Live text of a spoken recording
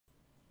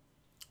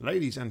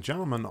Ladies and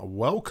gentlemen,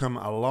 welcome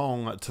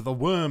along to the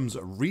Worms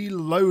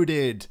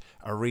Reloaded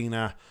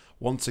arena.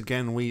 Once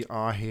again, we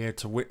are here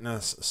to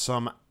witness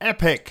some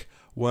epic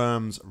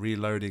Worms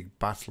Reloaded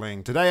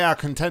battling. Today, our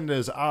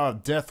contenders are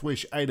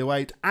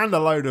Deathwish808 and a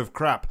load of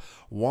crap.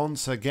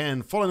 Once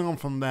again, following on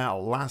from their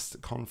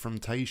last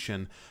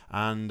confrontation.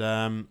 And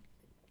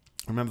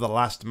remember, the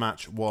last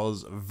match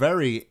was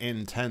very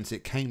intense.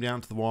 It came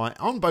down to the wire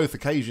on both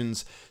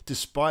occasions,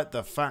 despite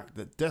the fact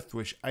that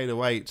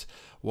Deathwish808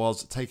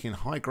 was taking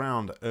high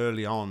ground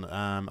early on.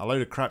 A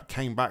load of crap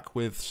came back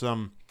with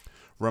some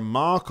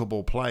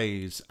remarkable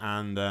plays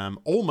and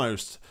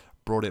almost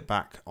brought it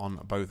back on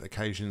both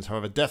occasions.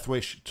 However,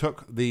 Deathwish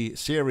took the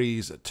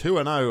series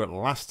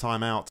 2-0 last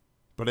time out.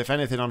 But if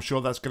anything, I'm sure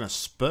that's going to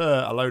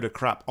spur a load of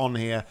crap on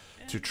here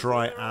to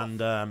try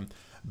and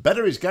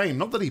better his game.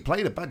 Not that he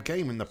played a bad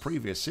game in the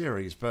previous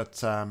series,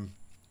 but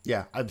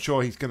yeah, I'm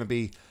sure he's going to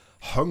be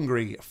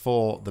hungry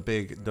for the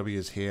big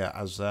W's here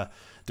as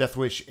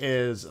Deathwish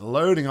is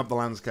loading up the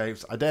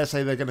landscapes. I dare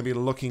say they're going to be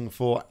looking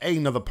for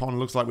another pond.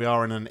 Looks like we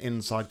are in an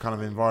inside kind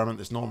of environment.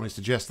 This normally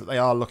suggests that they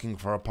are looking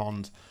for a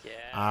pond.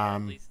 Yeah,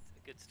 at least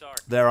a good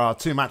start. There are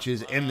two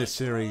matches in this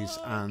series,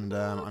 and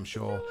I'm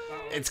sure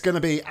it's going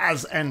to be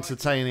as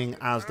entertaining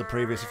as the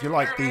previous. If you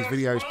like these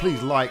videos,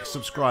 please like,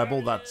 subscribe,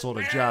 all that sort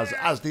of jazz.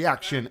 As the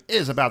action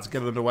is about to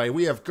get underway,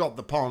 we have got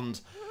the pond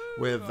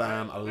with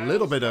a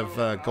little bit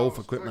of golf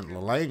equipment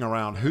laying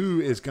around. Who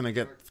is going to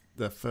get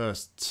the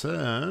first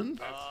turn?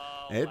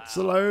 It's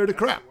a load of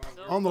crap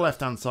on the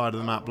left-hand side of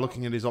the map.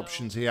 Looking at his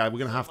options here, we're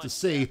going to have to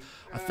see,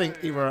 I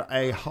think, either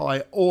a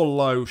high or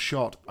low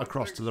shot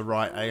across to the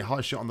right. A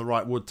high shot on the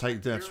right would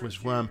take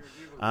Deathwish Worm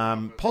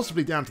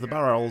possibly down to the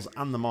barrels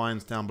and the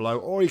mines down below,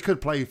 or he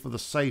could play for the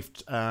safe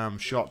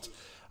shot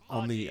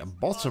on the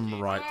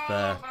bottom right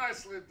there.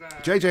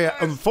 JJ,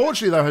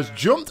 unfortunately, though, has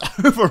jumped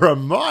over a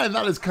mine.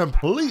 That has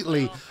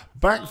completely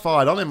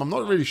backfired on him. I'm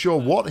not really sure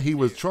what he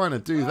was trying to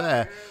do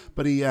there,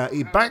 but he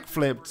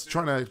backflipped,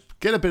 trying to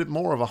get a bit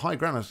more of a high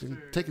ground,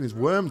 taking his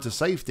worm to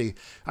safety.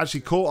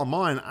 Actually caught a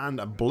mine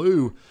and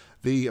blew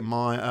the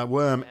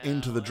worm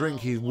into the drink.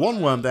 He's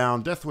one worm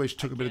down. Deathwish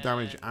took a bit of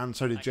damage, and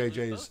so did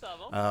JJ's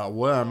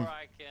worm.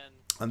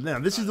 And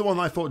then, this is the one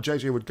I thought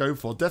JJ would go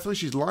for.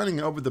 Deathwish is lining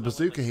it up with the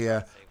bazooka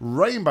here,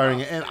 rainbowing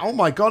it in. Oh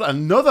my god,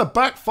 another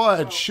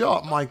backfired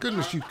shot. My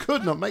goodness, you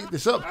could not make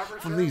this up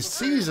from these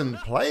seasoned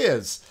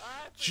players.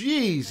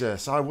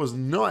 Jesus, I was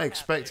not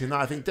expecting that.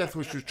 I think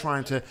Deathwish was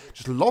trying to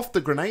just loft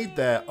the grenade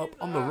there up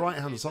on the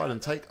right-hand side and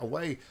take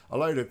away a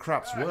load of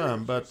crap's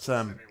worm. But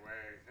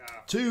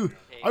two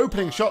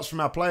opening shots from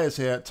our players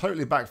here,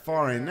 totally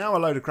backfiring. Now a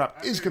load of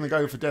crap is going to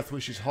go for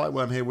Deathwish's high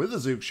worm here with a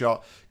zook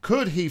shot.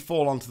 Could he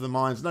fall onto the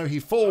mines? No, he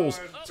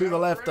falls to the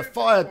left. The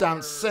fire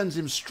dance sends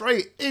him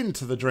straight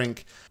into the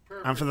drink.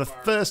 And for the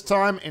first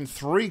time in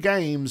 3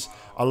 games,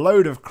 a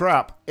load of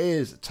crap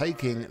is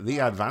taking the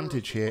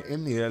advantage here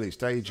in the early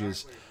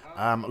stages.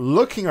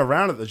 Looking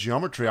around at the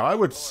geometry, I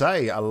would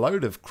say a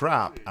load of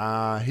crap.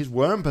 His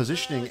worm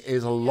positioning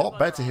is a lot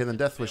better here than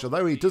Deathwish,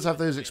 although he does have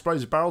those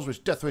explosive barrels,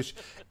 which Deathwish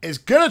is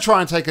going to try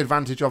and take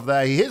advantage of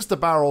there. He hits the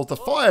barrels, the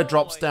fire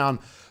drops down.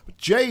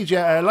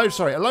 A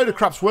load of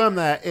crap's worm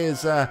there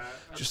is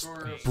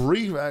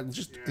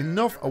just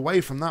enough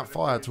away from that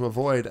fire to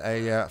avoid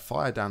a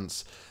fire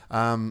dance.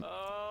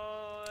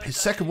 His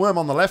second worm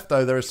on the left,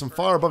 though, there is some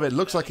fire above it.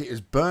 Looks like it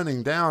is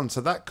burning down, so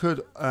that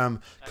could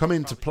come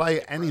into play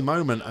any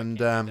moment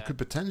and could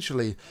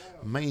potentially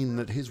mean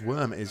that his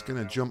worm is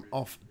going to jump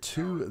off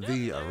to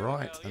the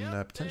right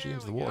and potentially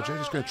into the water. Jay's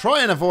just going to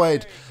try and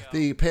avoid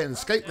the pit and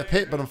escape the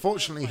pit, but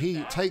unfortunately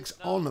he takes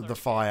on the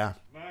fire,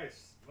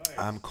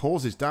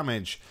 causes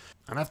damage.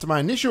 And after my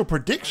initial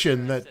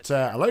prediction that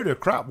a load of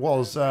crap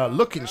was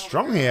looking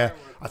strong here,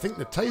 I think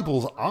the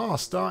tables are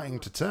starting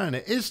to turn.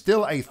 It is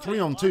still a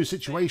 3-on-2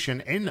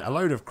 situation in a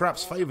load of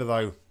crap's favour,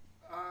 though.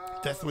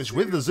 Deathwish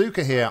with the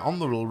Zuka here on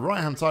the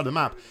right-hand side of the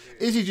map.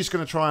 Is he just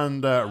going to try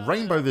and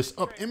rainbow this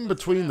up in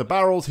between the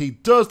barrels? He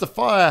does. The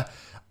fire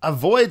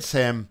avoids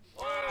him.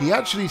 He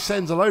actually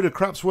sends a load of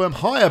crap's worm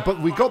higher, but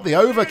we got the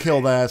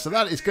overkill there, so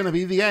that is going to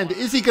be the end.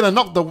 Is he going to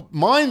knock the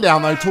mine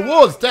down, though,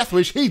 towards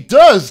Deathwish? He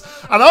does!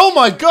 And oh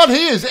my god,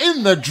 he is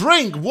in the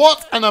drink!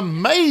 What an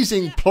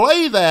amazing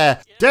play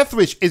there!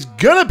 Deathwish is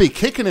going to be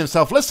kicking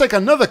himself. Let's take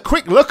another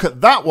quick look at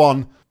that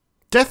one.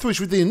 Deathwish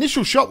with the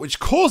initial shot, which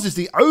causes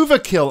the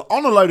overkill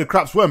on a load of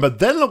crap's worm, but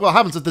then look what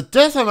happens as the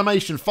death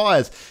animation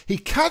fires. He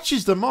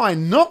catches the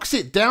mine, knocks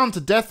it down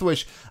to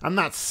Deathwish, and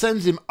that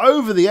sends him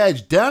over the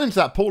edge, down into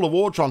that pool of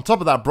water on top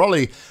of that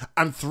brolly,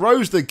 and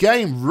throws the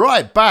game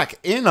right back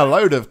in a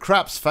load of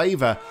crap's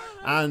favour.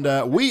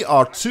 And we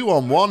are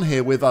 2-on-1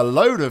 here with a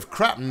load of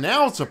crap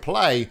now to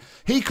play.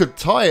 He could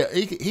tie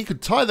it. He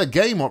could tie the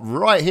game up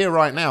right here,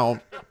 right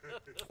now,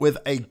 with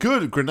a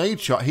good grenade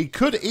shot. He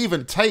could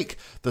even take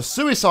the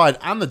suicide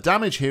and the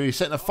damage here. He's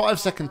setting a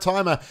 5-second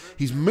timer.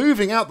 He's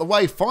moving out the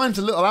way, finds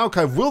a little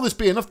alcove. Will this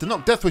be enough to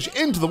knock Deathwish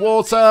into the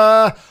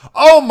water?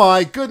 Oh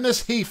my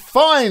goodness, he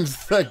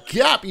finds the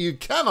gap. You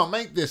cannot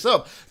make this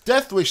up.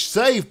 Deathwish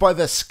saved by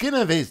the skin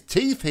of his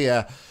teeth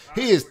here.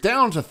 He is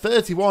down to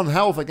 31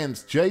 health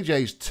against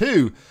JJ's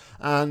 2.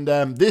 And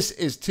this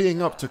is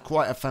teeing up to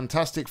quite a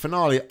fantastic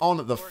finale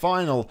on the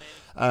final,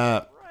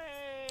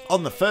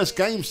 on the first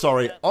game,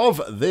 sorry,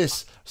 of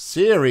this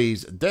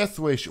series.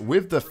 Deathwish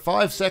with the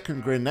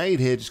 5-second grenade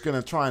here, just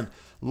going to try and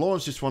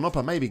launch this one up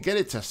and maybe get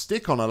it to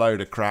stick on a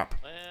load of crap.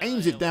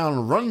 Aims it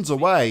down, runs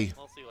away.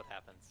 We'll see what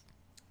happens.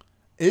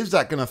 Is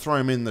that going to throw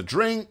him in the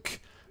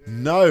drink?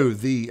 No,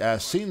 the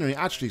scenery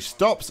actually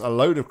stops a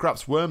load of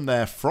crap's worm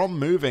there from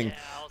moving.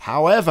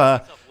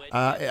 However,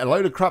 a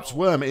load of crap's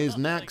worm is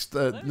next.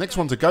 Next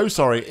one to go,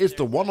 sorry, is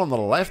the one on the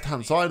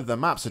left-hand side of the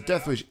map. So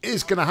Deathwish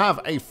is going to have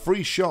a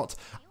free shot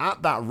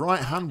at that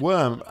right-hand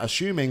worm,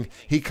 assuming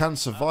he can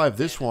survive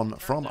this one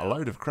from a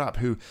load of crap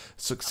who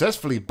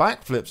successfully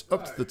backflips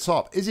up to the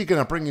top. Is he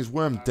going to bring his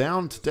worm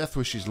down to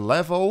Deathwish's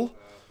level?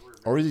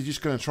 Or is he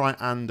just going to try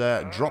and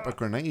drop a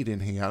grenade in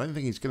here? I don't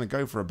think he's going to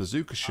go for a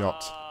bazooka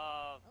shot.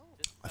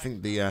 I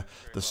think the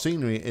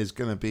scenery is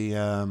going to be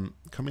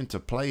come into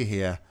play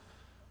here.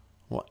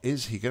 What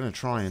is he going to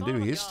try and do?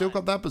 He has still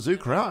got that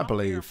bazooka out, I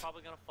believe.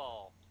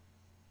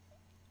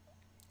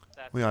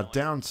 We are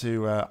down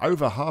to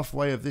over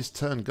halfway of this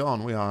turn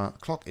gone.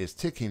 Clock is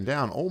ticking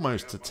down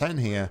almost to 10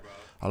 here.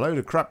 A load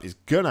of crap is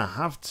going to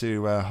have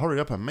to hurry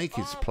up and make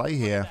his play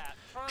here.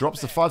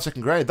 Drops the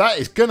 5-second grenade. That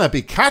is going to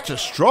be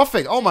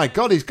catastrophic. Oh my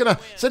god, he's going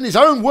to send his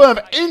own worm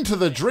into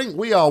the drink.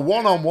 We are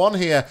one-on-one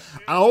here.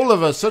 And all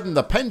of a sudden,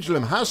 the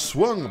pendulum has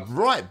swung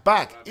right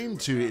back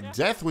into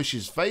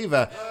Deathwish's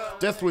favour.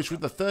 Deathwish with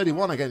the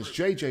 31 against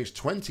JJ's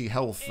 20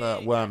 health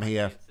worm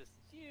here.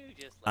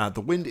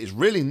 The wind is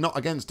really not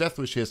against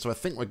Deathwish here, so I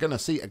think we're going to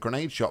see a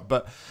grenade shot.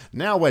 But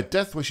now where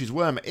Deathwish's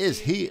worm is,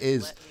 he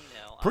is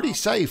pretty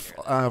safe.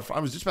 I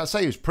was just about to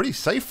say he was pretty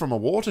safe from a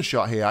water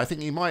shot here. I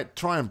think he might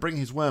try and bring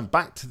his worm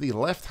back to the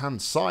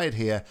left-hand side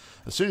here.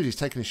 As soon as he's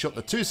taken his shot,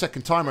 the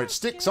 2-second timer, it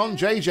sticks on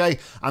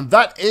JJ, and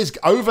that is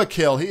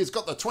overkill. He has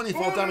got the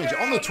 24 damage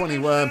on the 20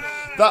 worm.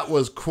 That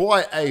was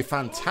quite a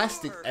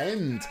fantastic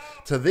end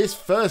to this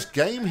first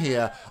game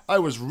here. I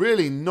was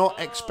really not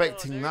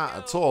expecting that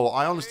at all.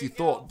 I honestly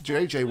thought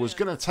JJ was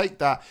going to take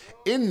that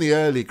in the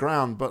early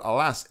ground, but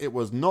alas, it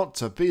was not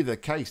to be the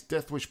case.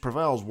 Deathwish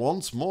prevails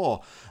once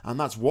more, and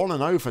that's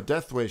 1-0 for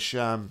Deathwish.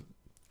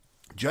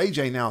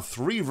 JJ now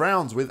 3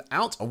 rounds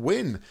without a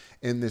win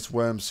in this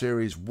Worm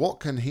series. What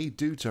can he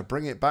do to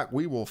bring it back?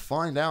 We will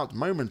find out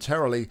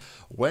momentarily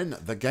when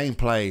the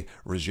gameplay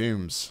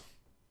resumes.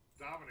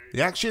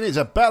 The action is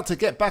about to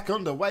get back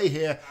underway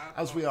here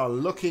as we are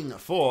looking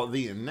for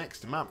the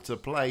next map to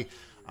play.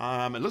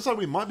 It looks like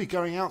we might be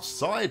going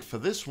outside for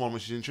this one,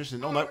 which is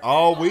interesting. Oh, no.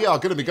 Oh, we are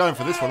going to be going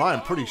for this one. I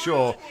am pretty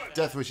sure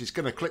Deathwish is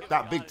going to click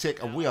that big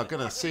tick, and we are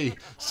going to see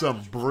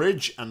some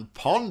bridge and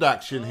pond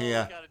action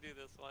here.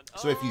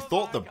 So if you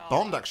thought the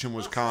bond action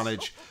was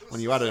carnage when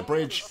you added a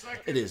bridge,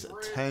 it is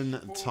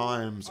 10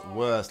 times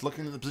worse.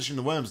 Looking at the position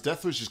of the worms,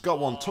 Deathwish has got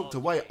one tucked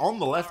away on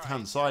the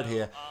left-hand side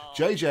here.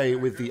 JJ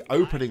with the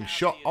opening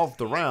shot of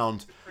the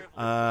round.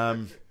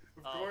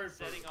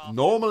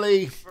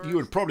 Normally, you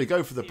would probably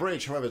go for the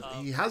bridge. However,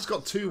 he has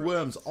got 2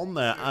 worms on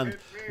there, and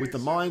with the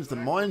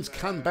mines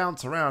can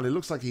bounce around. It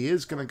looks like he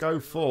is going to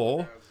go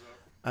for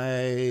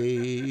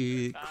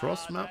a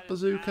cross-map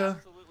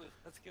bazooka.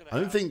 I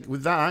don't think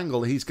with that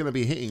angle he's going to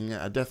be hitting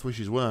a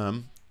Deathwish's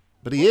worm.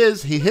 But he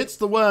is. He hits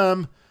the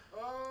worm.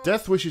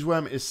 Deathwish's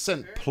worm is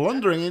sent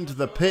plundering into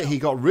the pit. He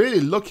got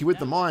really lucky with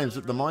the mines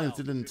that the mines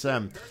didn't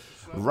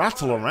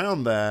rattle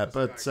around there.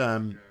 But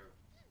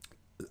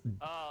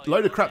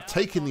load of crap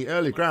taking the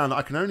early ground.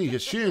 I can only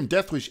assume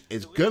Deathwish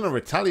is going to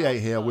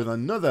retaliate here with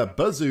another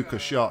bazooka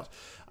shot.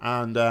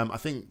 And I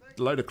think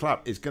load of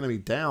crap is going to be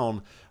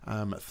down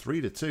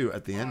 3-2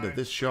 at the end of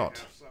this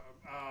shot.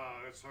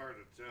 It's hard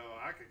to tell.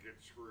 I could get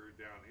screwed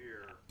down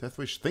here.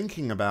 Deathwish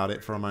thinking about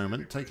it for a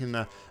moment, taking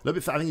a little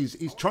bit. I think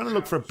he's trying to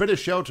look for a bit of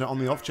shelter on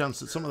the off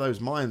chance that some of those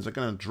mines are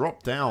going to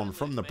drop down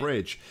from the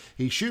bridge.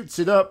 He shoots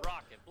it up.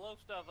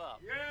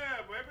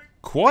 Yeah, baby.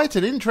 Quite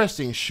an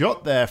interesting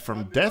shot there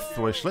from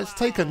Deathwish. Let's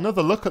take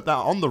another look at that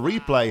on the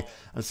replay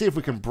and see if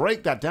we can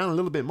break that down a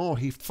little bit more.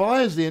 He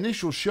fires the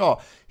initial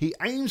shot. He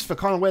aims for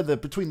kind of where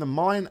between the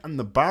mine and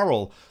the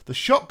barrel. The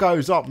shot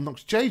goes up and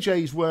knocks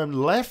JJ's worm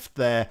left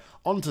there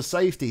onto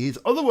safety. His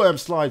other worm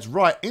slides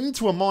right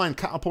into a mine,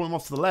 catapulting him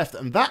off to the left,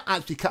 and that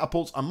actually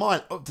catapults a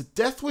mine up to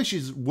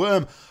Deathwish's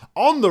worm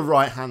on the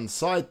right-hand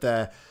side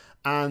there.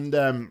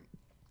 And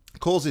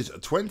causes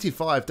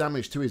 25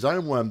 damage to his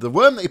own worm. The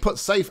worm that he put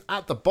safe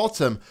at the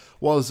bottom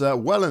was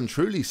well and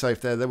truly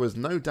safe there. There was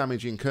no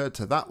damage incurred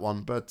to that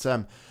one. But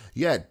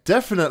yeah,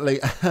 definitely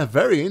a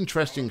very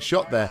interesting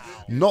shot there.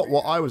 Not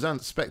what I was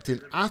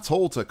expecting at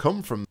all to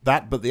come from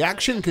that. But the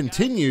action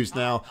continues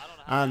now.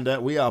 And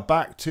we are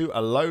back to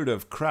a load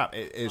of crap.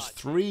 It is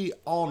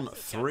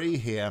 3-on-3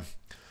 here.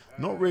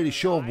 Not really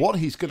sure what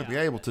he's going to be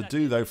able to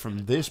do, though,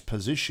 from this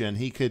position.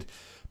 He could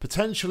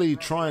potentially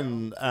try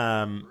and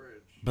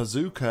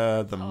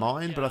bazooka the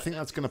mine, but I think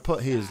that's going to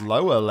put his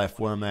lower left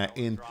worm there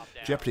in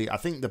jeopardy. I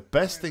think the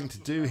best thing to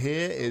do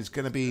here is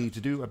going to be to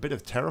do a bit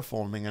of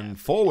terraforming and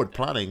forward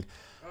planning.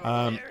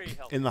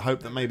 in the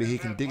hope that maybe he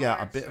can dig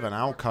out a bit of an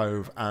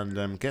alcove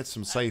and get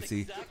some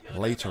safety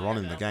later on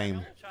in the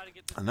game.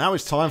 And now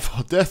it's time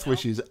for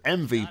Deathwish's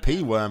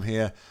MVP worm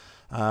here.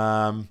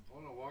 I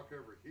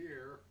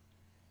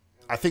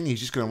think he's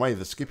just going to wave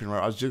the skipping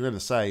rope. I was just going to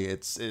say,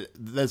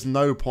 there's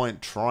no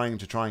point trying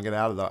to get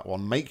out of that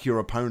one. Make your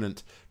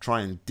opponent try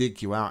and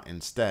dig you out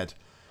instead.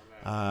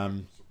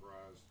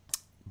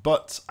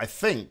 But I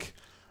think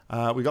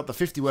we got the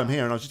 50 worm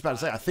here, and I was just about to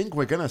say, I think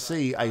we're going to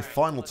see a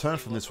final turn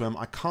from this worm.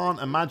 I can't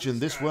imagine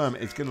this worm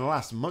is going to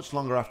last much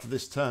longer after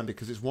this turn,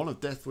 because it's one of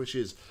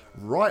Deathwish's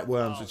right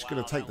worms which is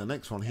going to take the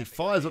next one. He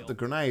fires up the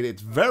grenade.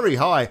 It's very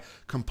high,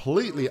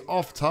 completely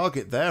off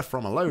target there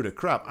from a load of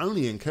crap.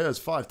 Only incurs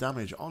 5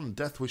 damage on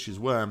Deathwish's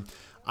worm,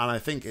 and I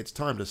think it's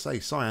time to say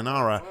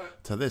sayonara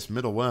to this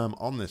middle worm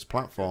on this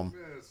platform.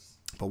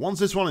 But once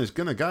this one is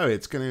going to go,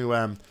 it's going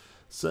to...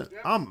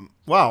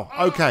 wow,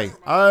 okay,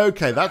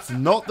 that's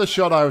not the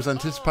shot I was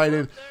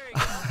anticipating.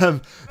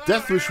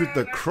 Deathwish with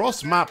the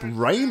cross-map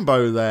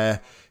rainbow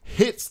there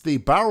hits the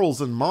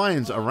barrels and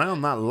mines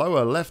around that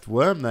lower left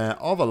worm there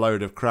of a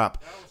load of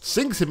crap,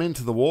 sinks him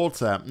into the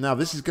water. Now,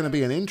 this is going to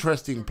be an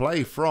interesting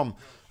play from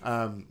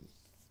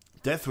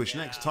Deathwish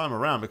next time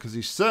around, because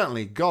he's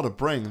certainly got to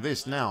bring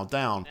this now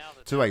down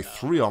to a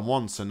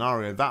 3-on-1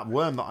 scenario. That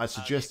worm that I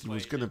suggested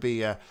was going to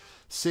be...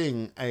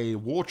 seeing a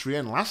watery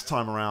end last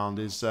time around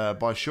is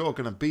by sure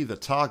going to be the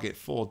target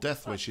for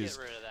Deathwish's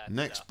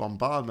next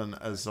bombardment,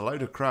 as a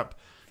load of crap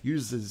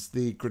uses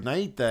the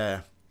grenade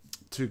there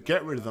to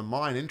get rid of the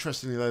mine.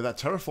 Interestingly though, that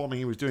terraforming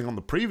he was doing on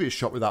the previous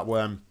shot with that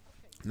worm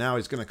now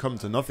is going to come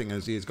to nothing,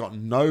 as he has got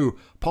no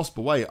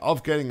possible way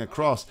of getting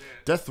across.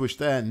 Deathwish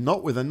there,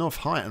 not with enough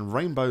height, and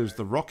rainbows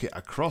the rocket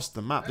across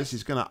the map. This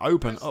is going to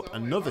open up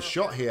another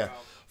shot here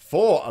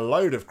for a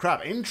load of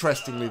crap.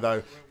 Interestingly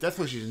though,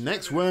 Deathwish's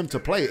next worm to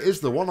play is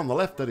the one on the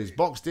left that is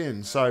boxed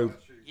in, so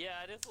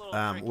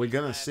we're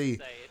going to see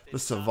the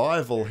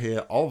survival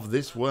here of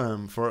this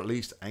worm for at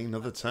least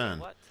another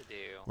turn.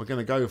 We're going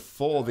to go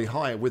for the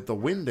high with the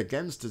wind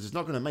against us. It's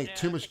not going to make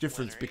too much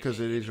difference because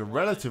it is a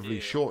relatively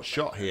short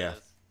shot here.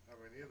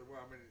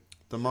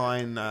 The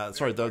mine,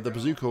 the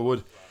bazooka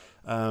would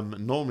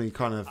normally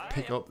kind of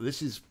pick up.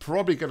 This is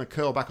probably going to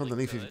curl back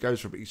underneath if he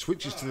goes for it, but he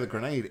switches to the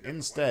grenade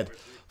instead.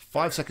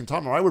 5-second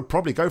timer. I would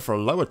probably go for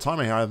a lower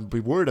timer here. I'd be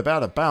worried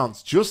about a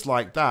bounce. Just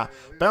like that,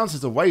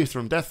 bounces away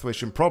from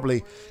Deathwish and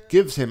probably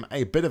gives him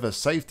a bit of a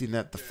safety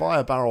net. The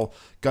fire barrel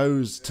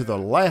goes to the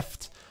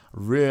left,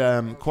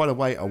 quite a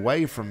way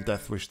away from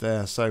Deathwish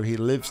there, so he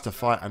lives to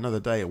fight another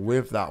day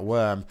with that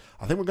worm.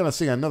 I think we're going to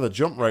see another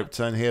jump rope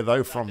turn here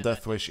though from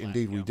Deathwish.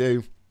 Indeed we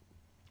do,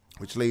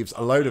 which leaves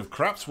a load of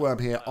craps worm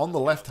here on the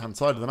left hand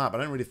side of the map. I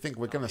don't really think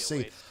we're going to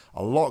see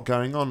a lot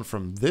going on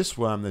from this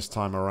worm this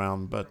time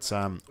around, but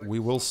we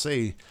will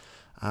see.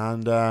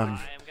 And I'm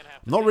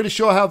not really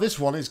sure how this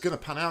one is going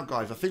to pan out,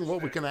 guys. I think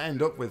what we're going to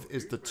end up with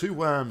is the 2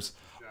 worms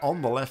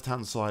on the left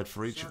hand side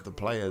for each of the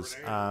players.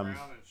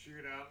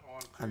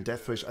 And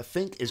Deathwish, I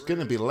think, is going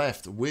to be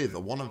left with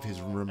one of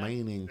his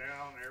remaining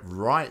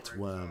right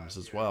worms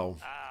as well.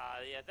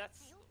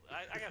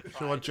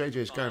 So what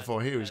JJ's going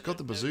for here, he's got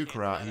the bazooka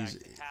out,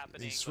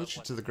 he's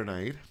switching to the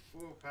grenade.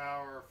 Full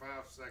power, 5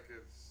 seconds.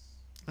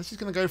 This is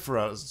going to go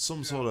for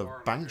some sort of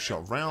bank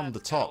shot round the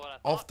top,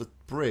 off the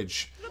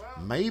bridge.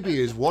 Maybe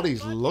is what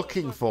he's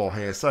looking for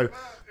here. So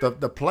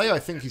the play I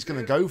think he's going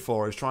to go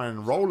for is try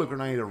and roll a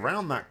grenade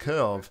around that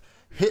curve,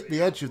 hit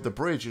the edge of the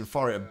bridge and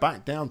fire it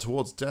back down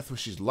towards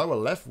Deathwish's lower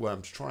left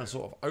worm to try and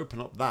sort of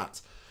open up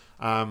that.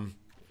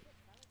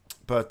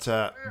 But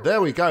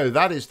there we go.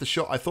 That is the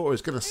shot I thought I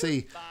was going to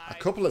see a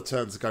couple of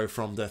turns ago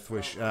from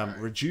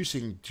Deathwish,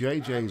 reducing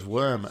JJ's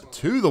worm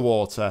to the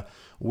water.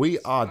 We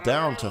are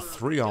down to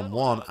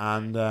 3-on-1,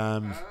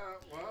 and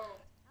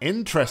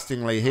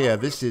interestingly here,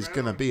 this is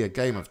going to be a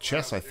game of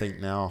chess, I think,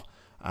 now.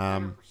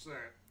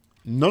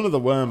 None of the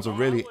worms are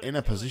really in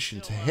a position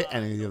to hit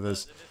any of the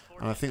others,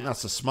 and I think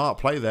that's a smart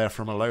play there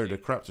from a load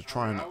of crap to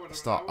try and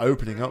start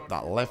opening up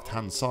that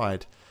left-hand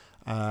side.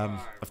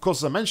 Of course,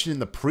 as I mentioned in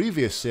the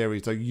previous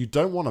series, though, you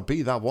don't want to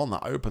be that one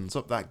that opens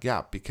up that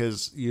gap,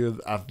 because you're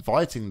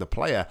inviting the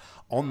player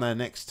on their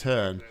next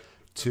turn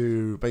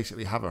to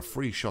basically have a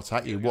free shot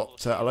at you.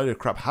 What a load of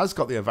crap has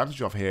got the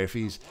advantage of here, if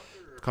he's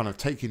kind of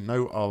taking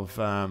note of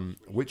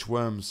which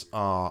worms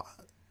are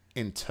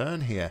in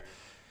turn here,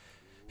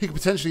 he could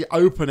potentially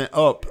open it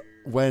up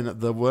when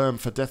the worm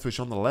for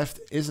Deathwish on the left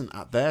isn't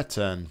at their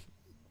turn.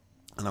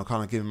 And I'll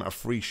kind of give him a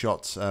free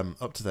shot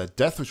up to their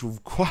Deathwish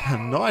with quite a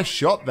nice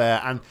shot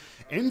there. And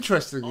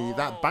interestingly,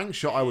 that bank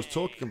shot I was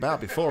talking about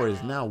before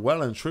is now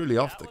well and truly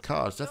off the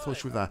cards.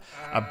 Deathwish with a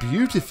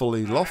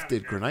beautifully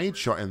lofted grenade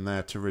shot in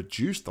there to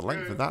reduce the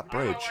length of that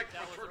bridge.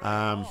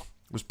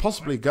 Was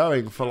possibly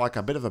going for like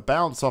a bit of a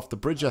bounce off the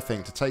bridge, I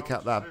think, to take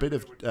out that bit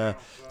of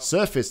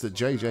surface that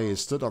JJ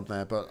has stood on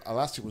there. But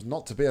alas, it was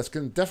not to be. It's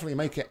going to definitely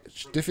make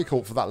it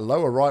difficult for that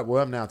lower right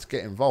worm now to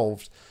get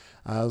involved,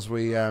 as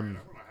we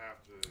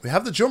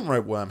have the jump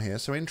rope worm here.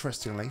 So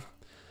interestingly,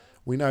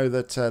 we know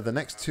that the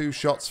next 2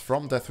 shots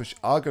from Deathwish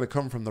are going to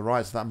come from the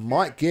right, so that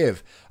might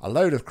give a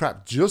load of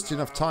crap just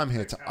enough time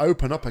here to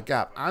open up a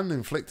gap and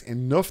inflict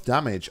enough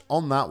damage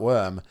on that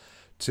worm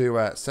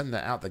to send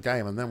it out the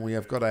game. And then we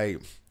have got a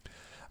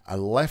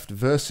left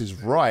versus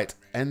right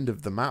end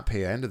of the map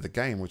here, end of the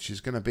game, which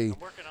is going to be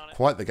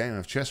quite the game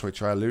of chess,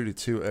 which I alluded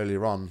to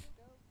earlier on.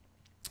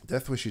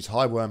 Deathwish's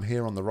high worm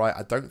here on the right,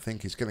 I don't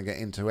think he's going to get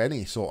into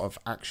any sort of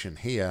action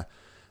here.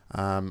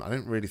 I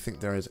don't really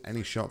think there is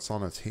any shots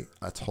on it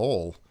at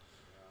all.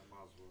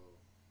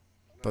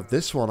 But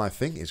this one, I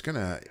think, is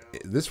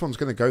this one's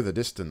going to go the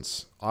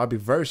distance. I'd be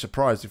very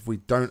surprised if we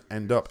don't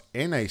end up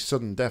in a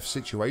sudden death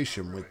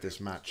situation with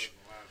this match.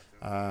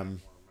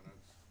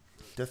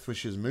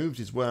 Deathwish has moved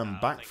his worm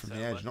back from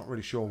the edge. Not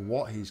really sure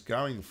what he's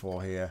going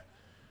for here.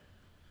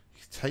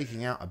 He's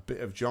taking out a bit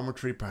of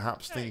geometry,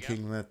 perhaps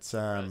thinking that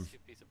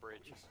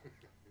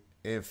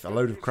if a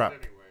load of crap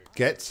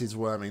gets his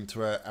worm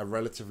into a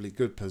relatively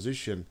good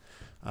position,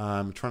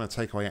 trying to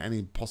take away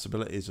any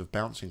possibilities of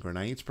bouncing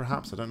grenades,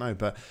 perhaps. I don't know.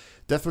 But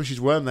Deathwish's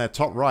worm there,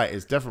 top right,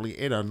 is definitely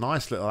in a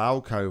nice little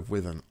alcove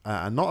with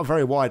not a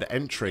very wide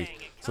entry.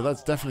 So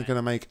that's definitely going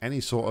to make any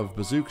sort of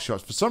bazooka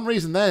shots. For some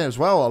reason there as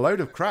well, a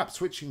load of crap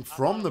switching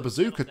from the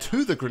bazooka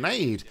to the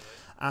grenade.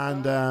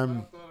 And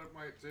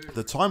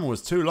the timer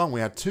was too long.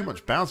 We had too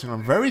much bouncing.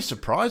 I'm very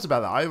surprised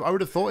about that. I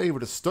would have thought he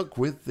would have stuck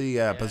with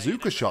the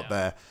bazooka shot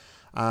there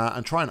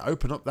and try and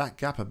open up that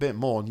gap a bit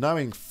more,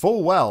 knowing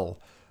full well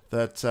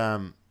that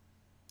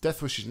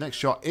Deathwish's next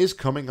shot is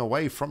coming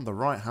away from the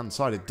right-hand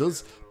side. It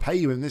does pay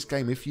you in this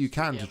game, if you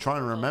can, to try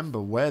and remember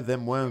where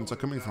them worms are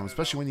coming from,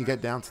 especially when you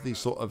get down to these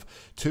sort of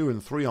 2-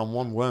 and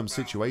 3-on-1 worm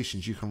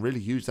situations. You can really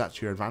use that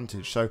to your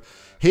advantage. So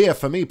here,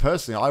 for me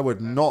personally, I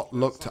would not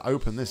look to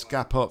open this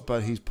gap up,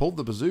 but he's pulled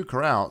the bazooka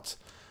out.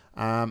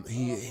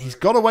 He's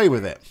got away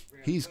with it.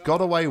 He's got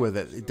away with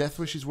it.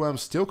 Deathwish's worm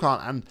still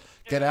can't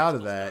get out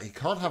of there. He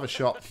can't have a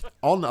shot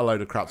on a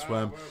load of crap's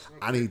worm,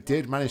 and he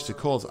did manage to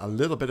cause a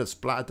little bit of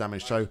splatter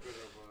damage. So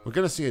we're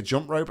going to see a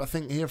jump rope, I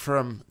think, here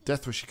from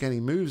Deathwish again. He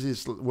moves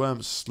his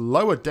worm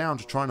slower down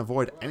to try and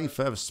avoid any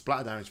further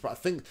splatter damage. But I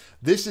think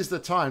this is the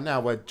time now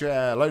where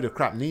a load of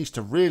crap needs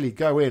to really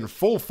go in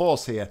full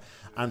force here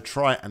and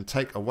try and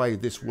take away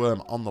this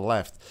worm on the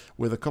left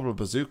with a couple of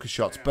bazooka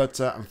shots. But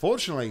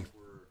unfortunately,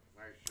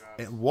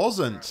 it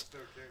wasn't,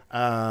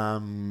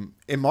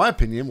 in my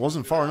opinion,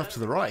 wasn't far enough to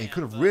the right. He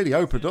could have really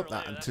opened up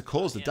that and to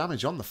cause the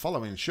damage on the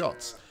following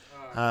shots.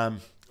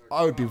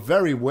 I would be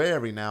very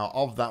wary now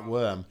of that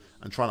worm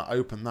and trying to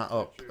open that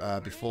up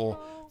before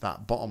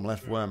that bottom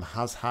left worm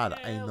has had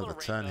another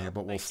turn here.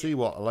 But we'll see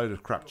what a load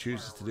of crap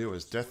chooses to do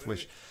as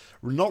Deathwish,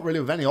 not really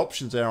with any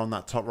options there on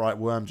that top right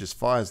worm, just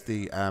fires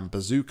the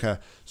bazooka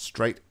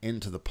straight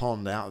into the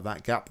pond out of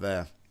that gap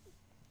there.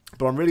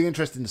 But I'm really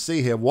interested to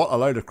see here what a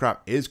load of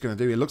crap is going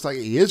to do. It looks like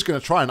he is going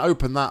to try and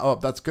open that up.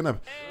 That's going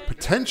to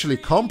potentially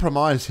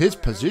compromise his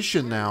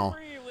position now.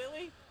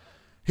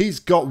 He's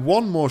got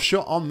one more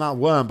shot on that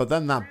worm, but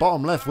then that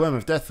bottom left worm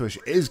of Deathwish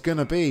is going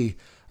to be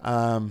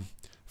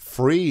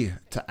free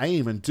to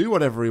aim and do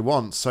whatever he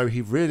wants. So he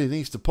really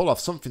needs to pull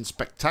off something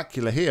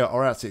spectacular here,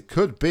 or else it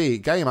could be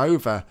game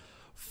over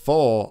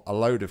for a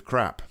load of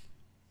crap.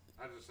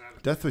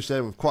 Deathwish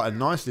there with quite a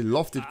nicely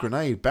lofted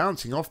grenade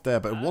bouncing off there,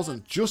 but it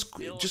wasn't just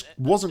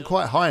wasn't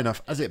quite high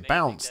enough as it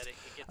bounced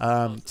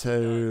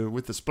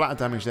with the splatter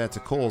damage there to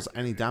cause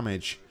any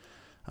damage.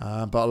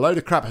 But a load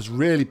of crap has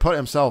really put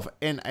himself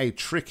in a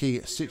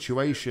tricky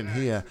situation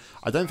here.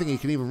 I don't think he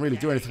can even really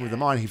do anything with the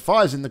mine. He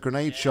fires in the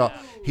grenade shot.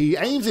 He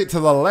aims it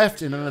to the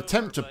left in an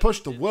attempt to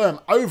push the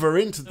worm over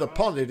into the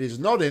pond. It is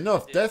not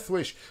enough.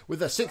 Deathwish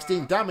with a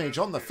 16 damage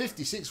on the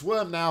 56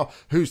 worm now,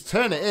 whose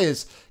turn it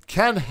is.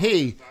 Can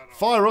he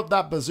fire up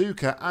that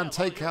bazooka and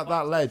take out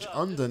that ledge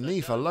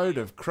underneath a load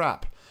of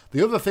crap?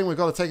 The other thing we've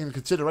got to take into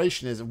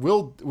consideration is,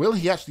 will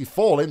he actually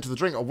fall into the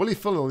drink, or will he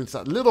fall into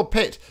that little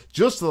pit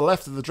just to the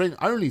left of the drink?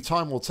 Only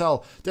time will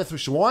tell.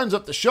 Deathwish winds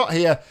up the shot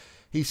here.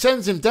 He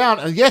sends him down,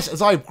 and yes,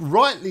 as I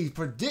rightly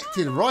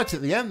predicted right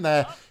at the end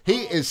there,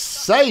 he is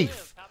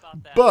safe.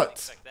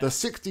 But the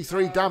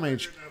 63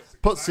 damage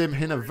puts him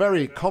in a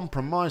very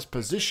compromised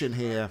position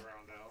here.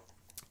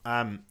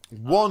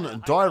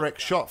 One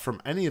direct shot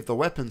from any of the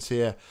weapons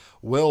here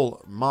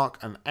will mark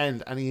an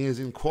end, and he is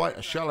in quite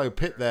a shallow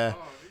pit there.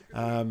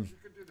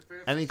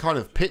 Any kind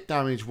of pit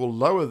damage will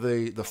lower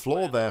the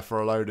floor there for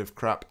a load of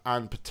crap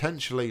and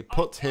potentially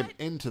put him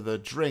into the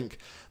drink.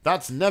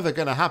 That's never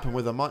going to happen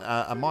with a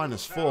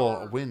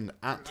 -4 wind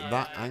at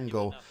that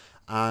angle,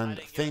 and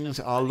things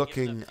are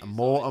looking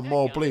more and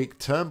more bleak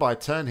turn by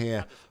turn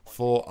here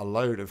for a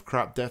load of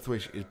crap.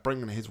 Deathwish is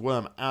bringing his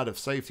worm out of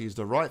safety. Is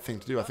the right thing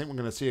to do. I think we're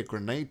going to see a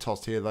grenade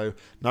tossed here though.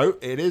 No,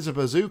 it is a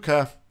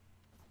bazooka.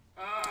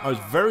 I was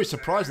very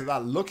surprised at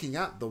that, looking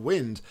at the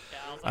wind.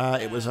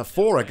 It was a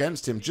 4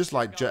 against him, just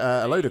like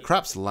a load of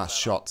crap's last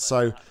shot.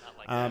 So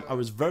I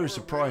was very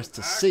surprised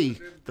to see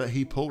that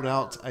he pulled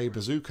out a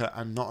bazooka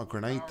and not a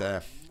grenade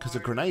there. Because a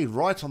grenade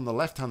right on the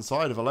left-hand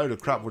side of a load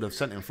of crap would have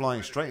sent him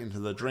flying straight into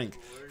the drink.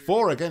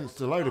 4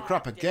 against a load of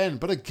crap again,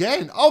 but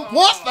again, oh,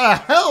 what the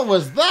hell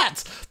was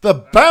that?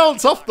 The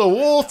bounce off the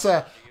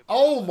water.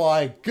 Oh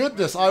my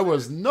goodness, I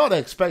was not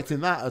expecting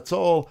that at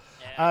all.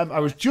 I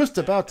was just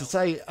about to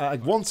say,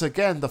 once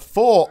again, the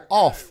 4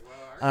 off.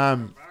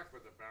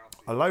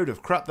 A load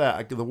of crap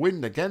there. The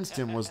wind against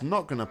him was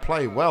not going to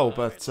play well,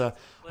 but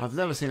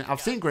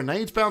I've seen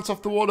grenades bounce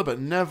off the water, but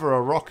never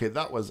a rocket.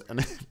 That was an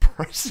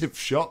impressive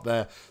shot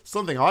there.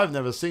 Something I've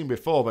never seen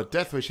before, but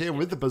Deathwish here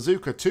with the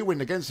bazooka, 2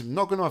 wind against him.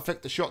 Not going to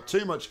affect the shot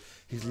too much.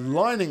 He's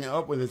lining it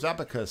up with his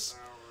abacus.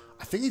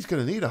 I think he's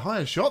going to need a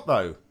higher shot,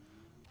 though.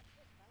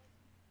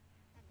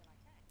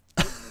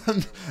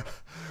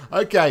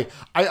 Okay,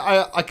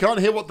 I can't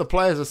hear what the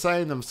players are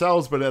saying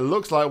themselves, but it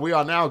looks like we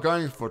are now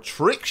going for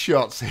trick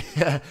shots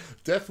here.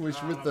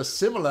 Deathwish with the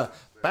similar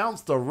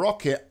bounce the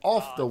rocket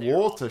off the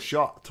water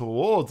shot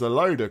towards a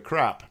load of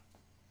crap.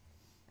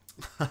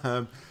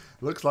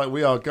 Looks like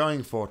we are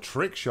going for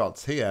trick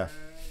shots here.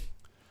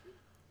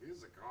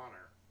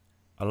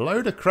 A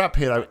load of crap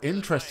here, though.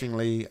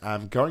 Interestingly,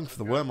 going for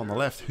the worm on the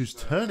left, whose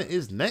turn it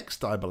is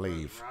next, I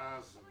believe.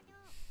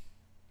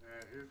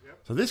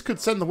 So this could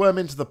send the worm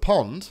into the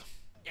pond.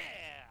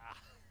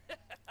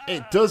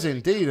 It does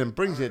indeed, and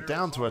brings it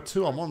down to a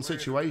 2-on-1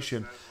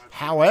 situation.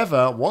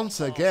 However,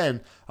 once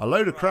again, a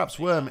load of crap's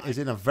worm is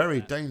in a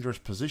very dangerous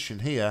position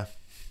here.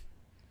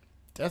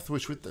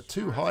 Deathwish with the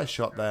too high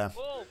shot there.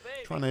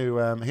 Trying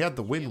to, he had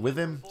the wind with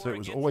him, so it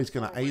was always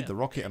going to aid the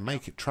rocket and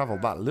make it travel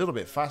that little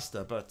bit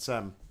faster. But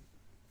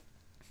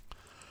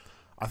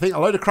I think a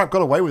load of crap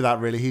got away with that,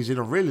 really. He's in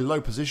a really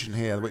low position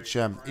here, which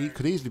he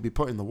could easily be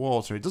put in the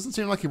water. It doesn't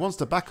seem like he wants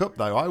to back up,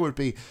 though. I would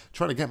be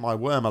trying to get my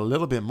worm a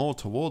little bit more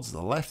towards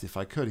the left if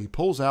I could. He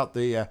pulls out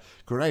the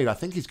grenade. I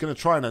think he's going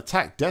to try and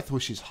attack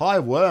Deathwish's high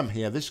worm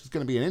here. This is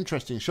going to be an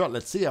interesting shot.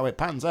 Let's see how it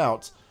pans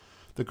out.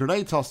 The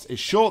grenade toss is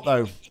short,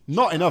 though.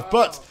 Not enough,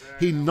 but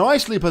he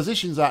nicely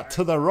positions that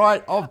to the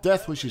right of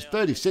Deathwish's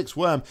 36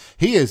 worm.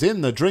 He is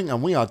in the drink,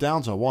 and we are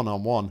down to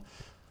 1-on-1.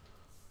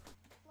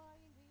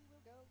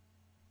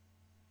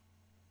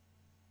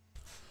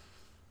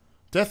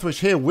 Deathwish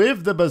here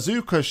with the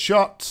bazooka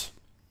shot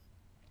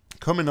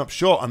coming up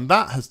short, and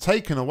that has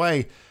taken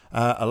away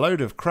a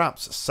load of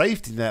crap's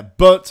safety net.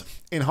 But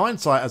in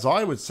hindsight, as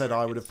I would said,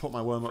 I would have put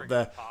my worm up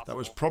there. That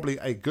was probably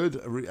a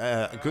good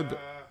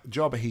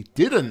job. He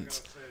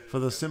didn't, for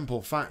the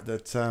simple fact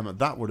that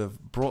that would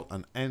have brought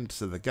an end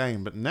to the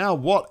game. But now,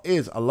 what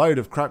is a load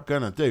of crap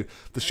going to do?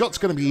 The shot's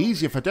going to be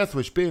easier for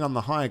Deathwish being on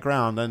the higher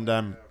ground,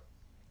 and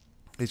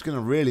he's going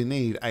to really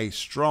need a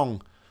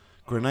strong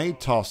grenade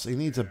toss. He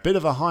needs a bit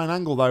of a high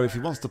angle, though, if he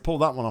wants to pull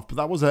that one off. But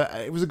that was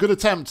it was a good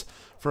attempt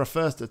for a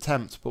first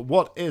attempt. But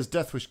what is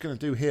Deathwish going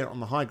to do here on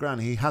the high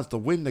ground? He has the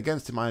wind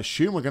against him. I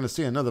assume we're going to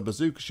see another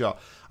bazooka shot.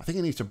 I think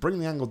he needs to bring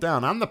the angle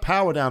down and the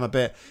power down a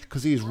bit,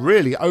 because he's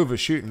really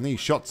overshooting these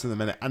shots in the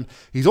minute. And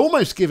he's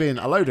almost giving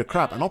a load of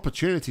crap an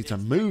opportunity to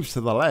move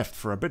to the left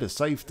for a bit of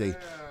safety.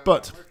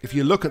 But if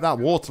you look at that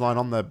waterline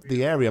on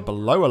the area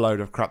below a load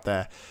of crap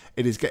there,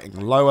 it is getting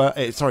lower.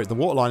 Sorry, the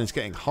waterline is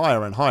getting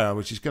higher and higher,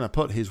 which is going to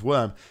put his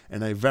worm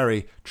in a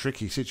very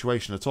tricky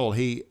situation at all.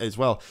 He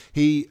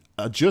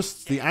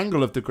adjusts the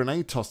angle of the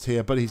grenade toss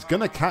here, but he's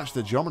going to catch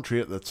the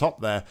geometry at the top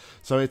there.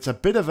 So it's a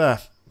bit of a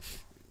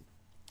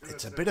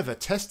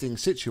testing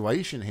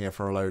situation here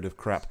for a load of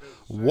crap.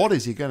 What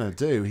is he going to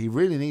do? He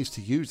really needs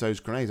to use those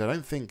grenades. I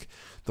don't think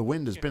the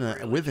wind has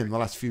been with him the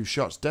last few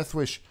shots.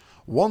 Deathwish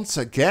once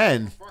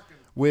again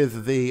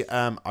with the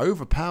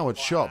overpowered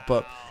shot,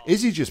 but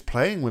is he just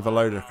playing with a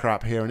load of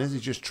crap here, and is he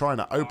just trying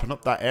to open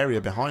up that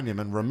area behind him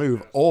and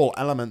remove all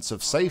elements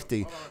of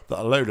safety that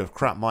a load of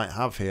crap might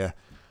have here?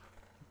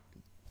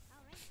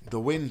 The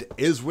wind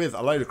is with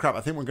a load of crap.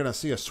 I think we're going to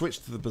see a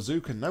switch to the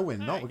bazooka. No, we're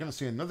not. We're going to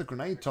see another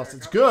grenade toss.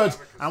 It's good,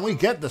 and we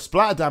get the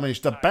splatter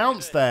damage. The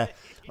bounce there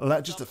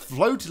just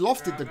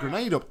lofted the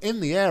grenade up in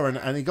the air,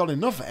 and he got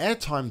enough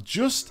airtime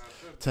just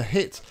to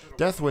hit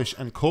Deathwish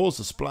and cause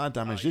the splatter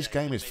damage. This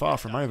game is far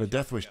from over.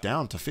 Deathwish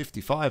down to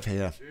 55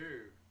 here.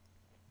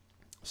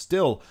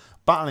 Still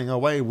battling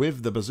away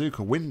with the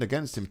bazooka. Wind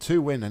against him,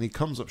 2 wind, and he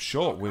comes up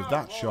short with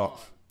that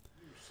shot.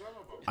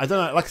 I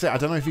don't know, like I said, I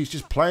don't know if he's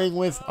just playing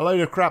with a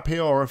load of crap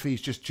here, or if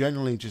he's just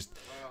generally just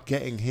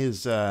getting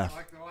his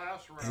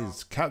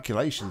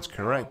calculations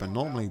correct. But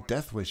normally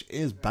Deathwish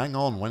is bang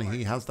on when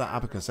he has that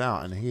abacus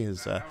out, and he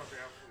is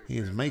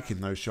making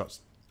those shots.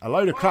 A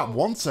load of crap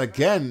once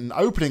again,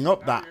 opening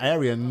up that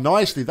area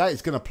nicely. That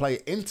is going to play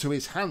into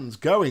his hands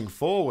going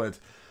forward.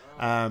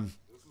 I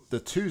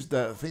think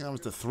that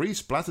was the 3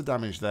 splatter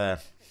damage there.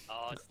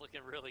 Oh, it's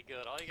looking really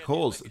good.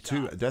 Caused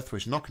to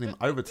Deathwish, knocking him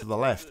over to the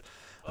left.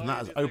 And that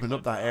has opened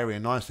up that area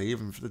nicely.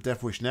 Even if the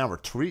Deathwish now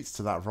retreats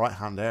to that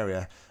right-hand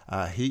area,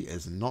 he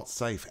is not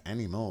safe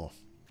anymore.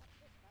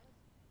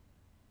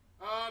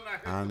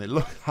 And it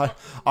looked,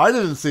 I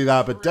didn't see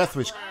that, but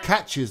Deathwish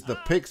catches the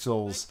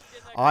pixels.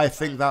 I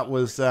think that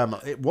was,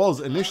 it was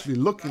initially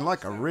looking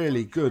like a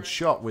really good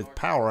shot with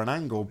power and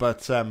angle,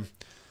 but I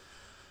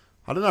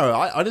don't know,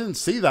 I didn't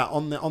see that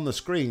on the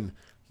screen.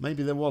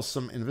 Maybe there was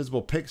some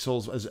invisible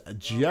pixels as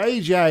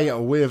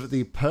JJ with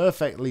the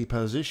perfectly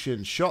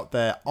positioned shot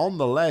there on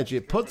the ledge.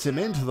 It puts him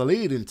into the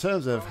lead in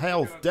terms of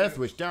health.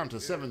 Deathwish down to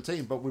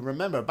 17, but we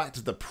remember back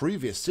to the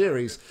previous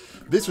series,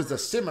 this was a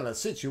similar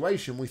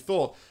situation. We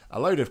thought a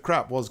load of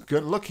crap was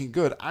good, looking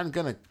good and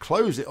going to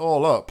close it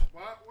all up.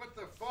 What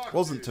the fuck?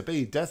 Wasn't to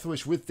be.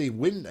 Deathwish with the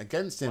wind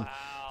against him.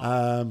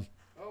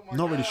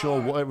 Not really sure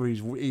whether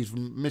he's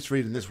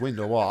misreading this wind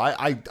or what.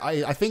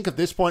 I think at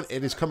this point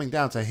it is coming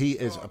down to he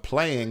is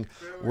playing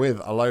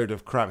with a load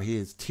of crap. He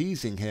is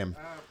teasing him.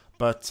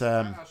 But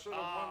so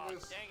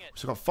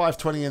we've got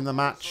 5:20 in the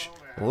match.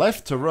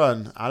 Left to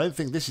run. I don't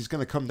think this is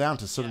going to come down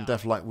to sudden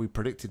death like we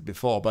predicted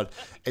before, but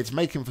it's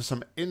making for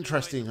some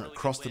interesting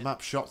across-the-map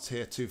shots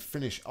here to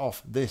finish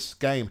off this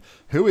game.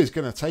 Who is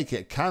going to take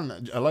it?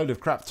 Can a load of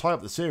crap tie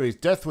up the series?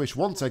 Deathwish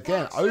once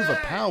again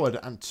overpowered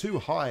and too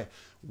high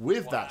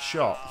with that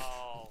shot.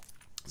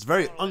 It's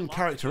very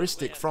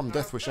uncharacteristic from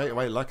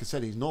Deathwish808. Like I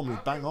said, he's normally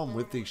bang on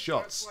with these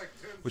shots,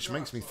 which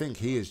makes me think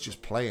he is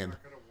just playing.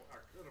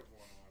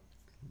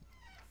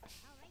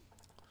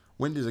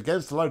 Wind is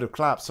against a load of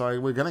claps, so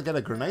we're going to get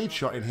a grenade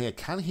shot in here.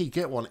 Can he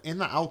get one in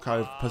that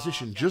alcove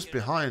position just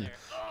behind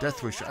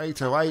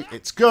Deathwish808?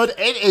 It's good.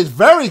 It is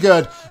very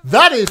good.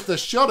 That is the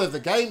shot of the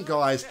game,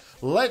 guys.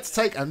 Let's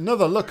take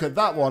another look at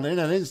that one in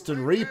an instant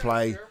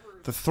replay.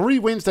 The 3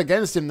 wins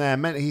against him there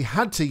meant he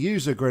had to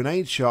use a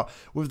grenade shot.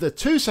 With the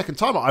 2-second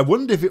timer, I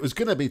wondered if it was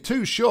going to be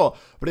too short,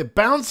 but it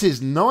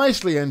bounces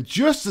nicely, and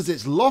just as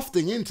it's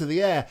lofting into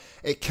the air,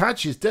 it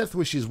catches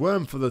Deathwish's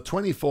worm for the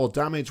 24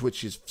 damage,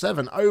 which is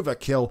 7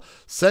 overkill,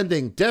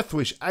 sending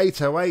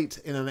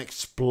Deathwish808 in an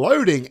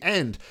exploding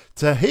end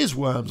to his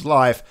worm's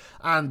life.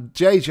 And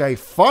JJ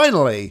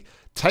finally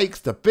takes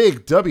the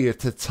big W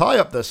to tie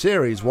up the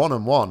series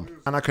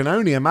 1-1. And I can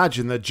only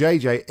imagine that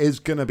JJ is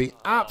going to be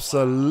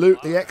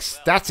absolutely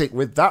ecstatic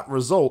with that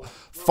result.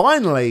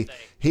 Finally,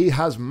 he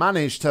has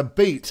managed to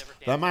beat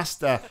the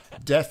master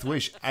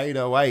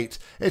Deathwish808.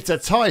 It's a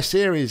tie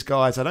series,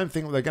 guys. I don't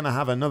think they're going to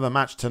have another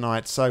match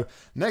tonight. So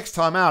next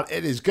time out,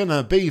 it is going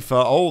to be for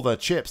all the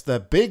chips, the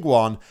big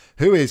one,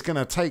 who is going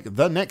to take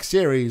the next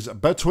series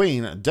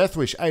between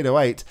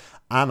Deathwish808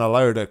 and a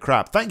load of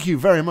crap. Thank you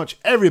very much,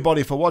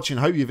 everybody, for watching.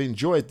 Hope you've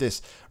enjoyed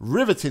this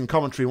riveting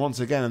commentary once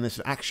again and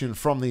this action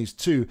from these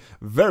two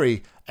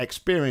very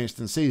experienced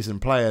and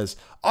seasoned players.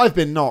 I've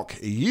been Nock.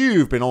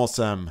 You've been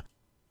awesome.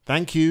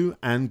 Thank you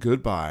and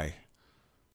goodbye.